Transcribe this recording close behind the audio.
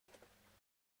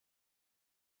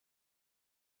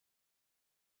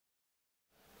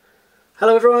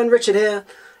Hello everyone, Richard here.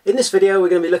 In this video we're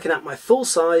going to be looking at my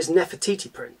full-size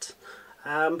Nefertiti print.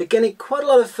 Been getting quite a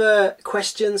lot of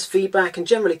questions, feedback and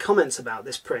generally comments about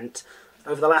this print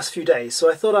over the last few days.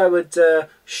 So I thought I would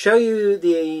show you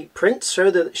the print, show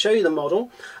you the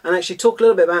model, and actually talk a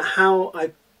little bit about how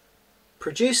I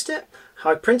produced it,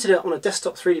 how I printed it on a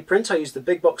desktop 3D printer. I used the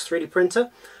big box 3D printer,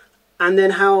 and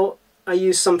then how I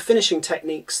used some finishing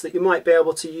techniques that you might be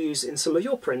able to use in some of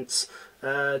your prints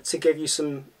to give you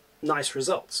some nice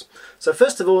results. So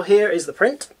first of all, here is the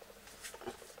print,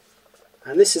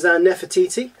 and this is our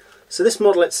Nefertiti. So this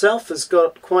model itself has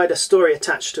got quite a story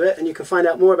attached to it, and you can find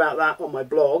out more about that on my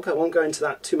blog. I won't go into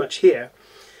that too much here.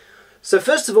 So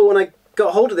first of all, when I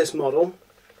got hold of this model,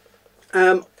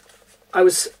 I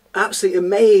was absolutely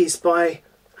amazed by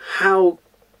how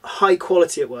high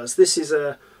quality it was. This is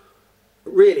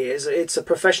it's a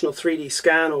professional 3D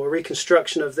scan or a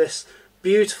reconstruction of this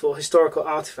beautiful historical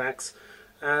artifacts.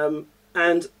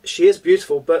 And she is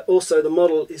beautiful, but also the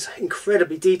model is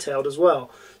incredibly detailed as well.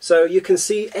 So you can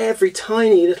see every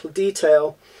tiny little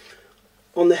detail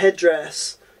on the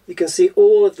headdress. You can see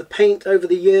all of the paint over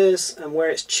the years and where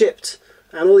it's chipped,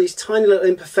 and all these tiny little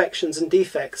imperfections and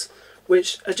defects,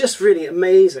 which are just really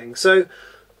amazing. So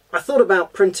I thought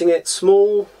about printing it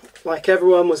small, like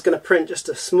everyone was going to print just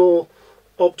a small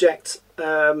object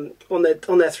on their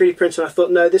 3D printer, and I thought,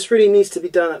 no, this really needs to be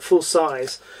done at full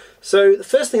size. So the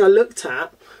first thing I looked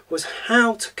at was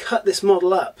how to cut this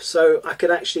model up so I could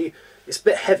actually, it's a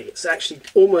bit heavy, it's actually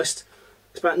it's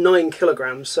about 9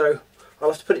 kilograms, so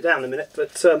I'll have to put it down in a minute,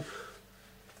 but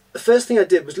the first thing I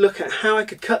did was look at how I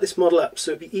could cut this model up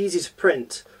so it'd be easy to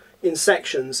print in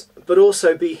sections, but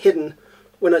also be hidden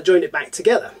when I joined it back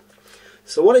together.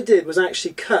 So what I did was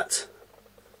actually cut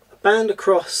a band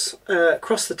across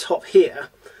the top here,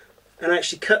 and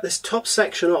actually cut this top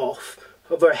section off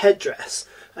of her headdress,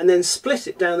 and then split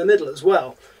it down the middle as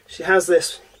well. She has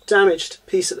this damaged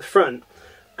piece at the front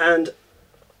and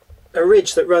a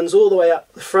ridge that runs all the way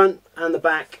up the front and the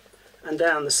back and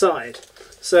down the side.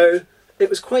 So it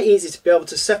was quite easy to be able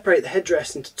to separate the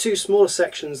headdress into two smaller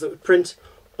sections that would print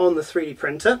on the 3D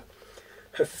printer.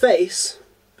 Her face,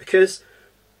 because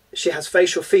she has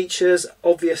facial features,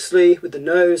 obviously, with the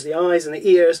nose, the eyes and the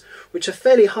ears, which are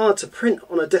fairly hard to print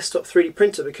on a desktop 3D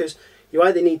printer because you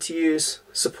either need to use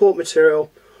support material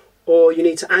or you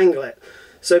need to angle it.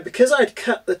 So because I'd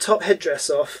cut the top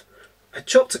headdress off, I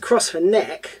chopped across her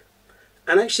neck,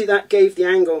 and actually that gave the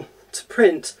angle to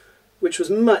print, which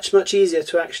was much easier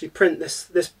to actually print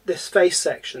this face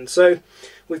section. So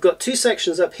we've got two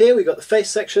sections up here. We've got the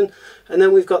face section, and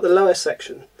then we've got the lower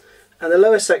section, and the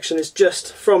lower section is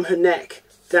just from her neck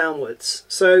downwards.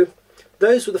 So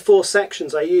those were the 4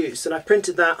 sections I used, and I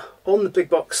printed that on the big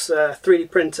box 3D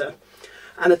printer.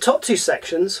 And the top 2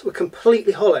 sections were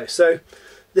completely hollow. So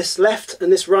this left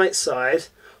and this right side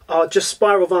are just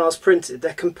spiral vials printed.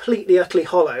 They're completely, utterly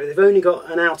hollow. They've only got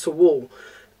an outer wall.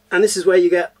 And this is where you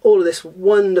get all of this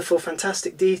wonderful,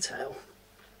 fantastic detail.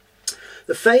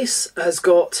 The face has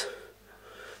got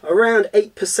around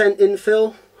 8%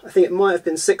 infill. I think it might have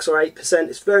been 6 or 8%.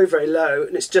 It's very, very low,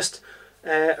 and it's just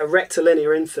a rectilinear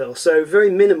infill. So very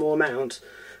minimal amount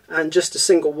and just a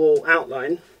single wall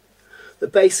outline. The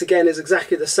base again is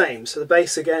exactly the same, so the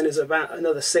base again is about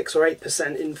another 6 or 8%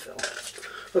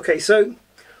 infill. Okay, so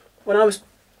when I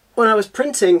was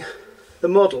printing the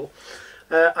model,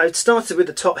 I started with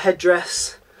the top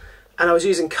headdress, and I was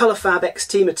using ColorFab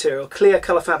XT material, clear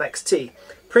ColorFab XT.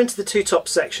 Printed the 2 top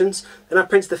sections, then I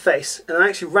printed the face, and I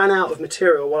actually ran out of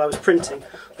material while I was printing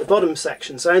the bottom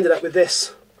section, so I ended up with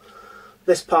this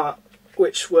part,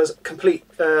 which was complete,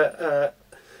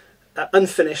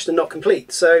 unfinished and not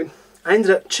complete. So I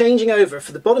ended up changing over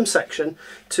for the bottom section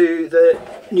to the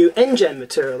new NGen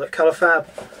material that ColorFab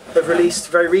have released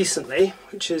very recently,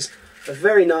 which is a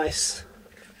very nice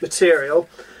material.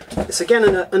 It's again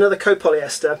another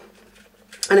copolyester,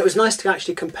 and it was nice to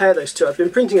actually compare those two. I've been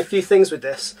printing a few things with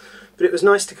this, but it was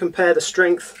nice to compare the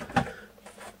strength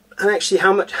and actually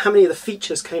how many of the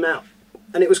features came out.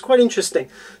 And it was quite interesting.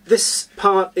 This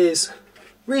part is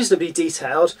reasonably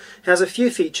detailed. It has a few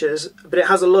features, but it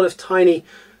has a lot of tiny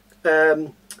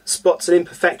spots and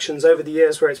imperfections over the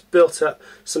years where it's built up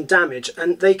some damage,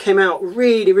 and they came out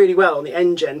really well on the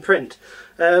NGen print.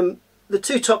 The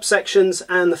 2 top sections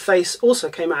and the face also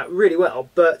came out really well,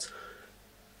 but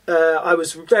I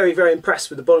was very impressed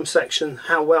with the bottom section,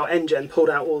 how well NGen pulled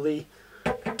out all the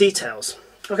details.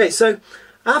 Okay, so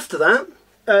after that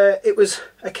it was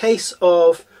a case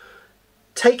of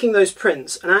taking those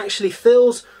prints and actually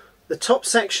filled the top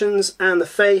sections and the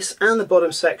face and the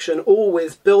bottom section all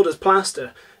with builder's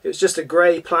plaster. It was just a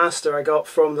grey plaster I got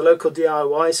from the local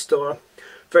DIY store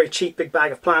very cheap big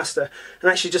bag of plaster, and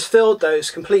actually just filled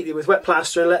those completely with wet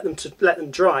plaster and let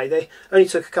them dry. They only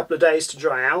took a couple of days to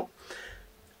dry out,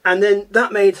 and then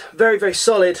that made very, very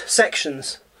solid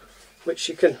sections, which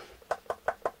you can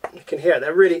hear.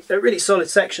 They're really solid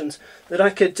sections that I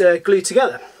could glue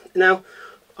together. Now,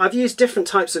 I've used different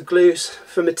types of glues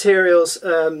for materials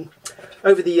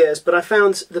over the years, but I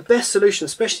found the best solution,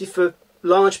 especially for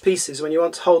large pieces when you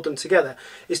want to hold them together,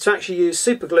 is to actually use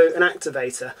super glue and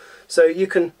activator. So you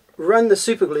can run the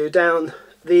super glue down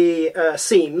the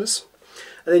seams,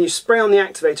 and then you spray on the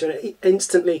activator and it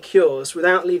instantly cures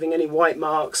without leaving any white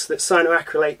marks that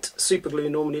cyanoacrylate super glue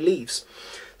normally leaves.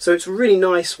 So it's a really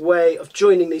nice way of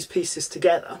joining these pieces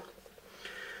together,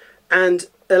 and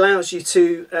allows you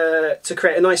to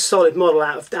create a nice solid model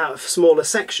out of smaller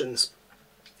sections.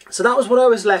 So that was what I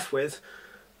was left with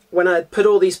when I put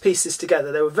all these pieces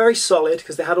together. They were very solid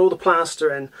because they had all the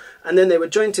plaster in, and then they were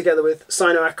joined together with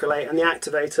cyanoacrylate and the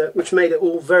activator, which made it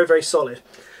all very, very solid.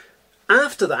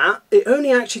 After that, it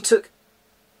only actually took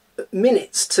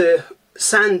minutes to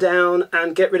sand down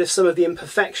and get rid of some of the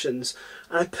imperfections.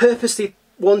 And I purposely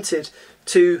wanted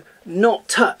to not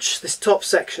touch this top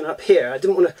section up here. I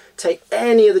didn't want to take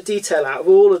any of the detail out of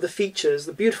all of the features,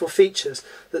 the beautiful features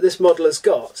that this model has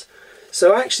got.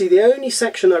 So actually the only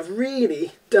section I've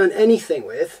really done anything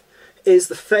with is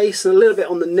the face and a little bit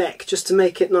on the neck, just to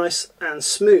make it nice and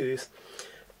smooth.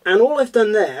 And all I've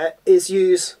done there is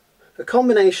use a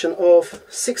combination of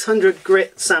 600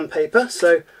 grit sandpaper.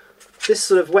 So this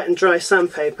sort of wet and dry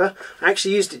sandpaper, I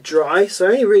actually used it dry, so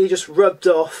I only really just rubbed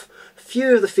off a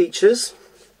few of the features,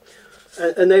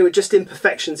 and they were just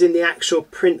imperfections in the actual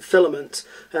print filament,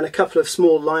 and a couple of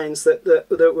small lines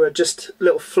that were just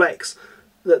little flecks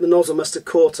that the nozzle must have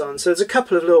caught on. So there's a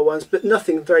couple of little ones, but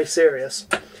nothing very serious.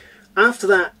 After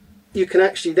that, you can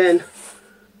actually then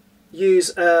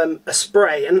use a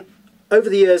spray, and over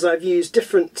the years I've used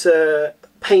different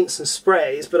paints and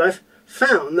sprays, but I've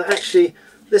found that actually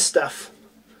this stuff,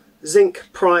 zinc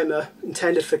primer,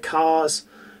 intended for cars,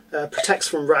 protects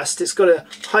from rust. It's got a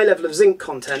high level of zinc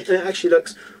content, and it actually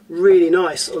looks really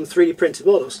nice on 3D printed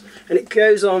models, and it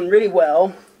goes on really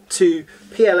well to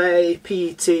PLA,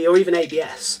 PET, or even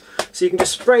ABS. So you can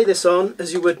just spray this on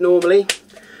as you would normally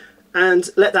and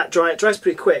let that dry. It dries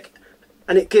pretty quick,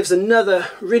 and it gives another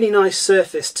really nice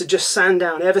surface to just sand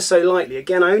down ever so lightly.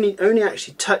 Again, I only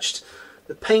actually touched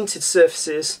the painted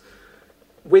surfaces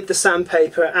with the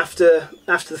sandpaper after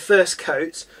the first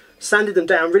coat, sanded them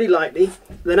down really lightly.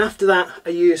 Then after that I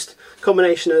used a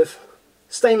combination of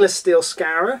stainless steel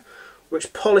scourer,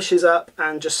 which polishes up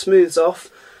and just smooths off,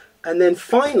 and then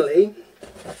finally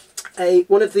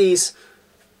one of these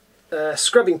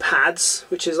scrubbing pads,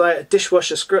 which is like a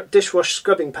dishwash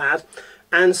scrubbing pad,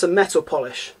 and some metal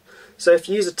polish. So if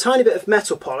you use a tiny bit of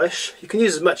metal polish, you can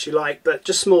use as much as you like, but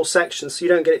just small sections so you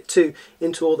don't get it too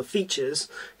into all the features,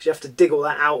 because you have to dig all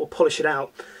that out or polish it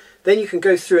out. Then you can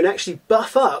go through and actually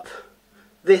buff up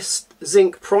this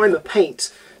zinc primer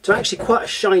paint to actually quite a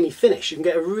shiny finish. You can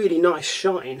get a really nice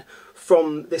shine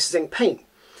from this zinc paint.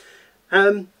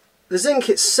 The zinc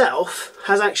itself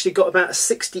has actually got about a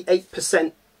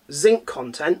 68% zinc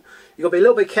content. You've got to be a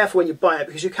little bit careful when you buy it,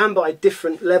 because you can buy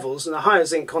different levels, and the higher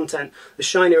zinc content, the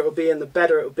shinier it will be and the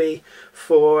better it will be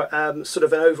for sort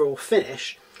of an overall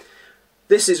finish.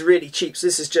 This is really cheap, so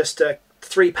this is just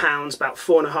 £3, about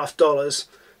 $4.50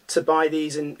 to buy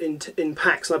these in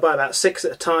packs, and I buy about 6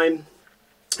 at a time.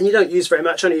 And you don't use very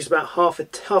much. I only use about half a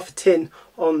tin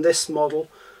on this model,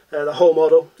 the whole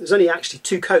model. There's only actually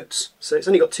 2 coats, so it's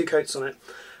only got 2 coats on it.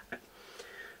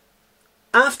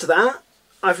 After that,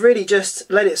 I've really just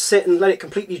let it sit and let it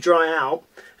completely dry out,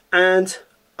 and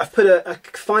I've put a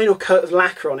final coat of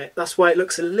lacquer on it. That's why it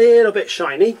looks a little bit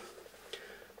shiny.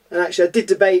 And actually I did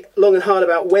debate long and hard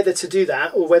about whether to do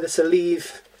that or whether to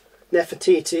leave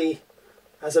Nefertiti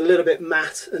as a little bit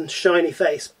matte and shiny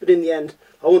face, but in the end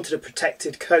I wanted a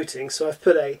protected coating, so I've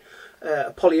put a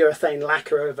polyurethane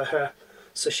lacquer over her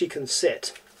so she can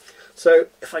sit. So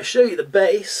if I show you the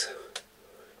base,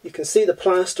 you can see the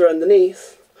plaster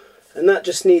underneath, and that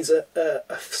just needs a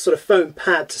sort of foam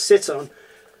pad to sit on,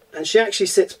 and she actually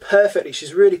sits perfectly.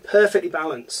 She's really perfectly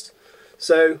balanced.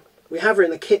 So we have her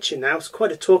in the kitchen now. It's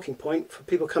quite a talking point for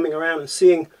people coming around and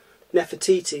seeing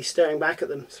Nefertiti staring back at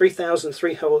them.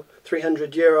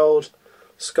 3,300-year-old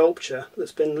sculpture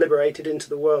that's been liberated into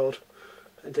the world,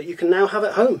 and that you can now have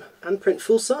at home and print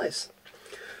full size.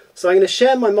 So I'm going to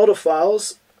share my model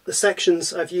files, the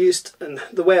sections I've used and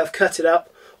the way I've cut it up,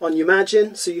 on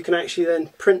Imagine, so you can actually then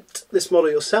print this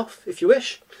model yourself if you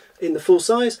wish in the full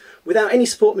size without any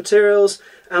support materials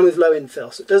and with low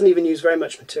infill, so it doesn't even use very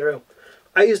much material.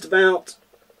 I used about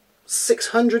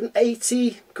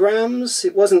 680 grams.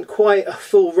 It wasn't quite a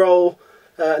full roll,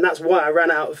 and that's why I ran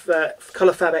out of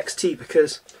Colourfab XT,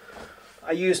 because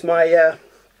I used my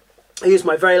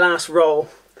very last roll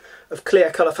of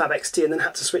clear Colourfab XT and then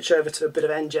had to switch over to a bit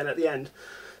of NGen at the end.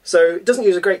 So it doesn't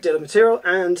use a great deal of material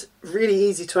and really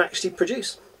easy to actually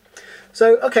produce.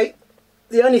 So okay,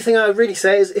 the only thing I would really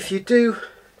say is if you do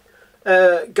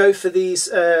go for these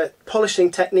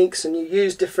polishing techniques and you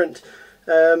use different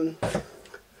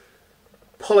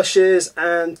polishes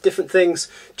and different things,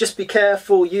 just be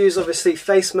careful. Use obviously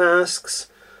face masks,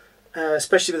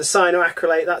 especially with the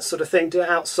cyanoacrylate, that sort of thing. Do it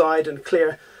outside and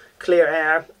clear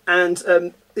air. And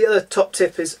the other top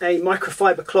tip is a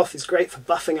microfiber cloth is great for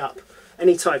buffing up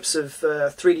any types of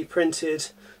 3D printed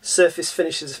surface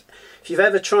finishes. If you've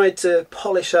ever tried to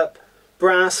polish up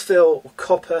brass fill or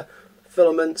copper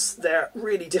filaments, they're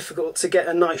really difficult to get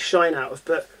a nice shine out of,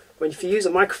 but if you use a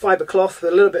microfiber cloth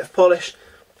with a little bit of polish,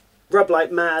 rub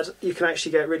like mad, you can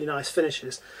actually get really nice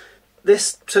finishes.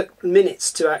 This took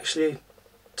minutes to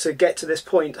get to this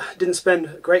point. I didn't spend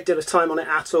a great deal of time on it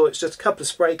at all. It's just a couple of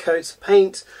spray coats,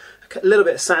 paint, a little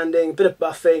bit of sanding, a bit of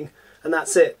buffing, and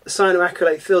that's it. The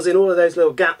cyanoacrylate fills in all of those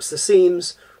little gaps, the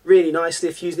seams, really nicely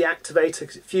if you use the activator,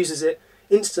 because it fuses it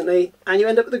instantly and you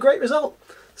end up with a great result.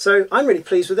 So I'm really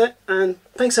pleased with it, and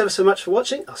thanks ever so much for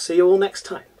watching. I'll see you all next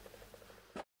time.